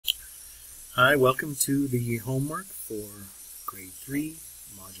Hi, welcome to the homework for grade 3,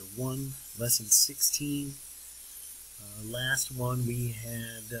 module 1, lesson 16. Last one we've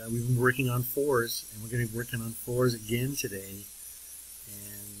been working on fours, and we're going to be working on fours again today.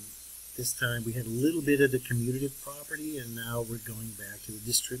 And this time we had a little bit of the commutative property, and now we're going back to the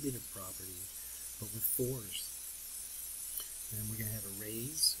distributive property, but with fours. And we're going to have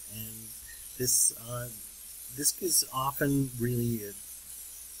arrays, and this is often really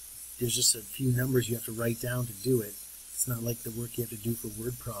there's just a few numbers you have to write down to do it. It's not like the work you have to do for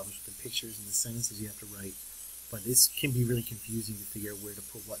word problems with the pictures and the sentences you have to write. But this can be really confusing to figure out where to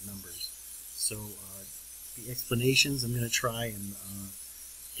put what numbers. So the explanations, I'm going to try and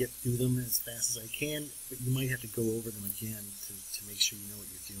get through them as fast as I can, but you might have to go over them again to make sure you know what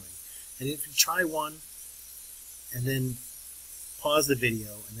you're doing. And if you try one, and then pause the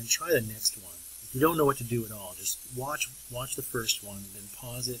video, and then try the next one. If you don't know what to do at all, just watch the first one, and then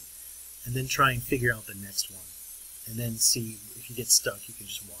pause it, and then try and figure out the next one. And then see, if you get stuck, you can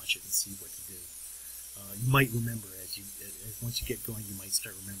just watch it and see what to do. You might remember as once you get going, you might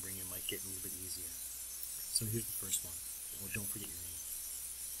start remembering. It might get a little bit easier. So here's the first one. Oh, don't forget your name.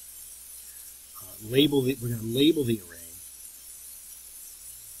 We're going to label the array,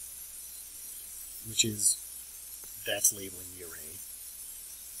 that's labeling the array.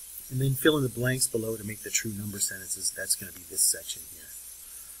 And then fill in the blanks below to make the true number sentences. That's going to be this section here.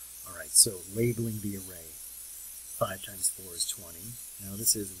 Alright, so labeling the array. 5 times 4 is 20. Now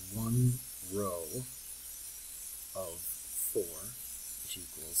this is one row of 4, which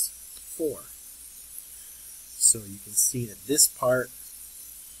equals 4. So you can see that this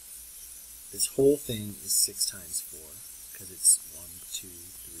whole thing is 6 times 4, because it's 1, 2,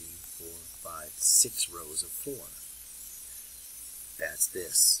 3, 4, 5, 6 rows of 4. That's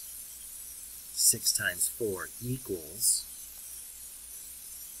this. 6 times 4 equals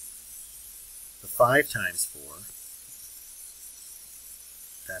the 5 times 4,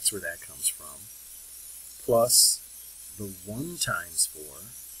 that's where that comes from, plus the 1 times 4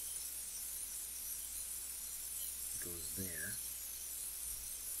 goes there.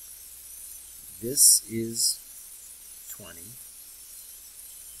 This is 20,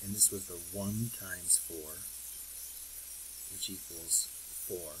 and this was the 1 times 4, which equals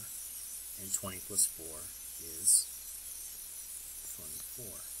 4, and 20 plus 4 is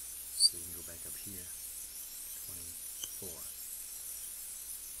 24. So you can go back up here, 24.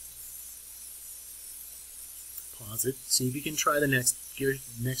 Pause it, see if you can try give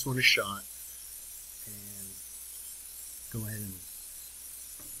the next one a shot, and go ahead and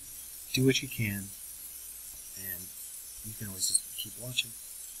do what you can, and you can always just keep watching.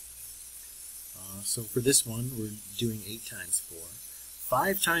 So for this one, we're doing 8 times 4.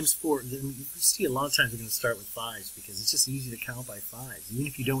 5 times 4, you see a lot of times we're going to start with 5s because it's just easy to count by 5s. Even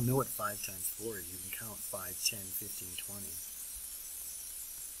if you don't know what 5 times 4 is, you can count 5, 10, 15,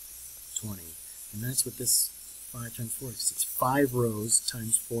 20. And that's what this 5 times 4 is. It's 5 rows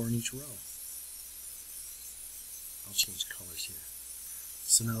times 4 in each row. I'll change colors here.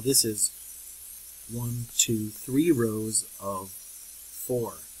 So now this is 1, 2, 3 rows of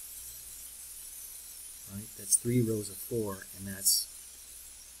 4. Right? That's 3 rows of 4, and that's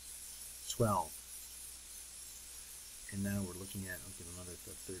 12. And now we're looking at, I'll get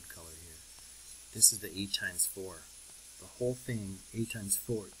the third color here. This is the 8 times 4. The whole thing, 8 times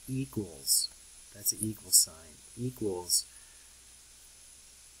 4 equals, that's an equal sign, equals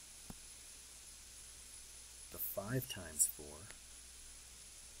the 5 times 4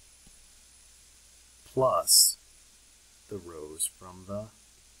 plus the rows from the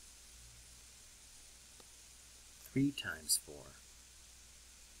 3 times 4.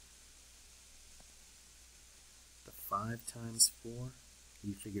 The 5 times 4,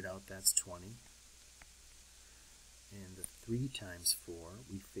 we figured out that's 20. And the 3 times 4,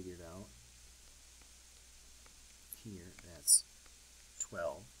 we figured out here, that's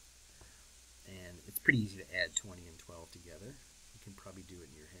 12. And it's pretty easy to add 20 and 12 together. You can probably do it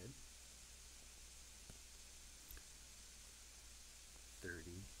in your head.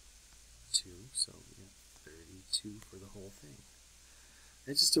 32, so we got 32 for the whole thing.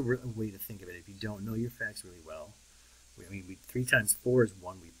 It's just a way to think of it. If you don't know your facts really well, 3 times 4 is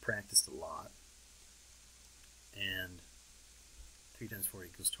one we've practiced a lot, and 3 times 4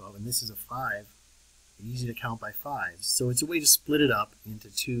 equals 12, and this is a 5, easy to count by 5s. So it's a way to split it up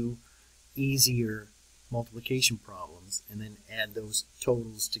into 2 easier multiplication problems, and then add those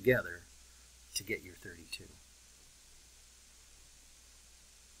totals together to get your 32.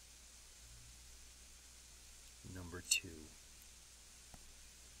 Number 2.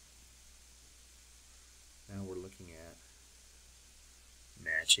 Now we're looking at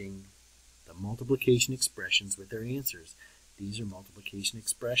matching the multiplication expressions with their answers. These are multiplication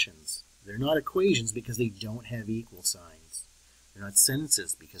expressions. They're not equations because they don't have equal signs. They're not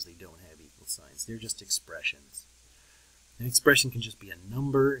sentences because they don't have equal signs. They're just expressions. An expression can just be a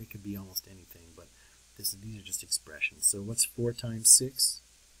number. It could be almost anything, but these are just expressions. So what's 4 times 6?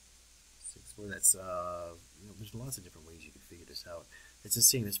 6, 4, that's, there's lots of different ways you can figure this out. It's the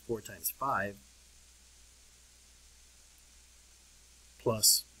same as 4 times 5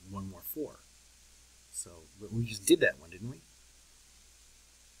 plus one more 4. So we just did that one, didn't we?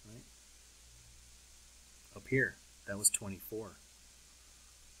 Right? Up here, that was 24.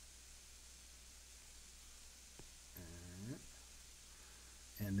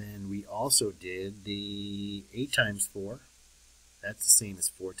 And then we also did the 8 times 4. That's the same as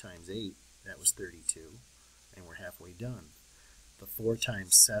 4 times 8. That was 32. And we're halfway done. The 4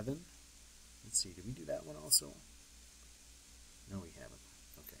 times 7. Let's see, did we do that one also? No, we haven't.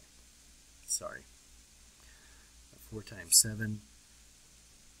 Okay. Sorry. 4 times 7.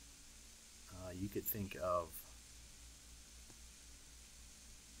 You could think of,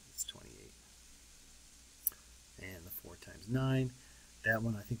 it's 28. And the 4 times 9. That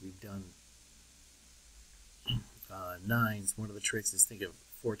one I think we've done 9s. One of the tricks is think of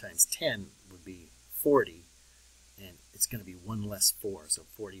 4 times 10 would be 40, and it's going to be 1 less 4, so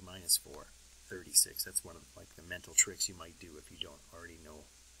 40 minus 4, 36. That's one of the mental tricks you might do if you don't already know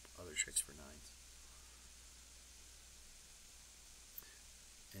other tricks for 9s.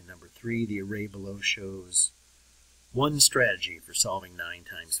 And number 3, the array below shows one strategy for solving 9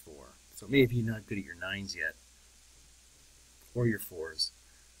 times 4. So maybe you're not good at your 9s yet, or your 4s.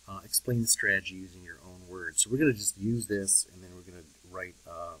 Explain the strategy using your own words. So we're going to just use this, and then we're going to write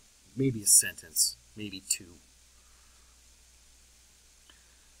maybe a sentence, maybe 2.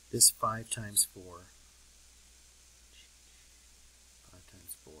 This 5 times 4, 5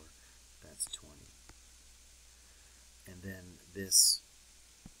 times 4, that's 20. And then this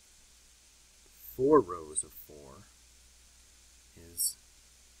 4 rows of 4 is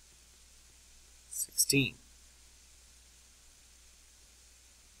 16.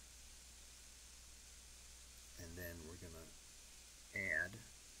 And then we're going to add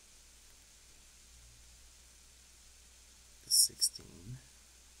the 16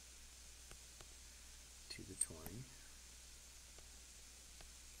 to the 20.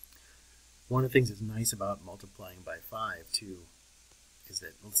 One of the things that's nice about multiplying by 5 too is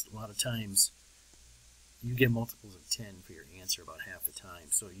that a lot of times you get multiples of 10 for your answer about half the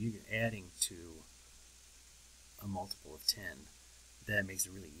time. So you're adding to a multiple of 10. That makes a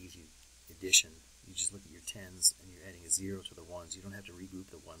really easy addition. You just look at your 10s and you're adding a 0 to the 1s. You don't have to regroup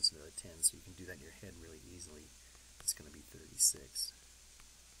the 1s into the 10s, so you can do that in your head really easily. It's going to be 36.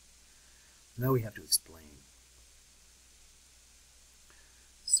 Now we have to explain.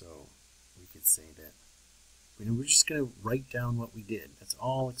 So we could say that we're just going to write down what we did. That's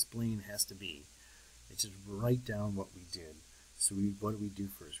all explain has to be. It's just write down what we did. So what do we do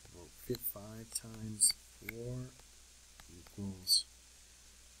first? We'll fit 5 times 4 equals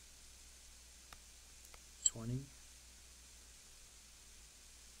 20. And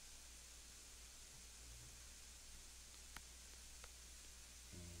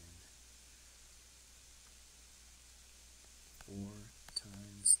 4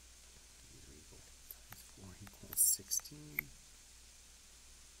 times 4 equals 16.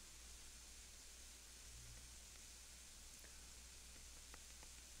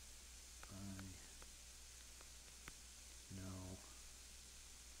 No.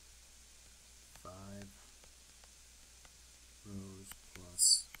 5 rows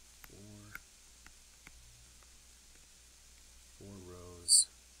plus 4 rows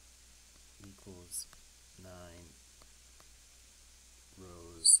equals 9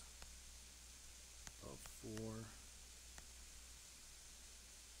 rows of 4.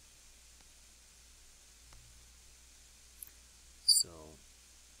 So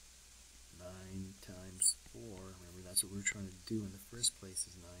 9 times 4, remember that's what we're trying to do in the first place,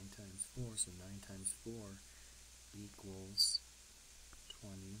 is 9 times 4, so 9 times 4 equals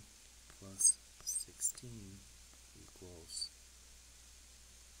 20 plus 16 equals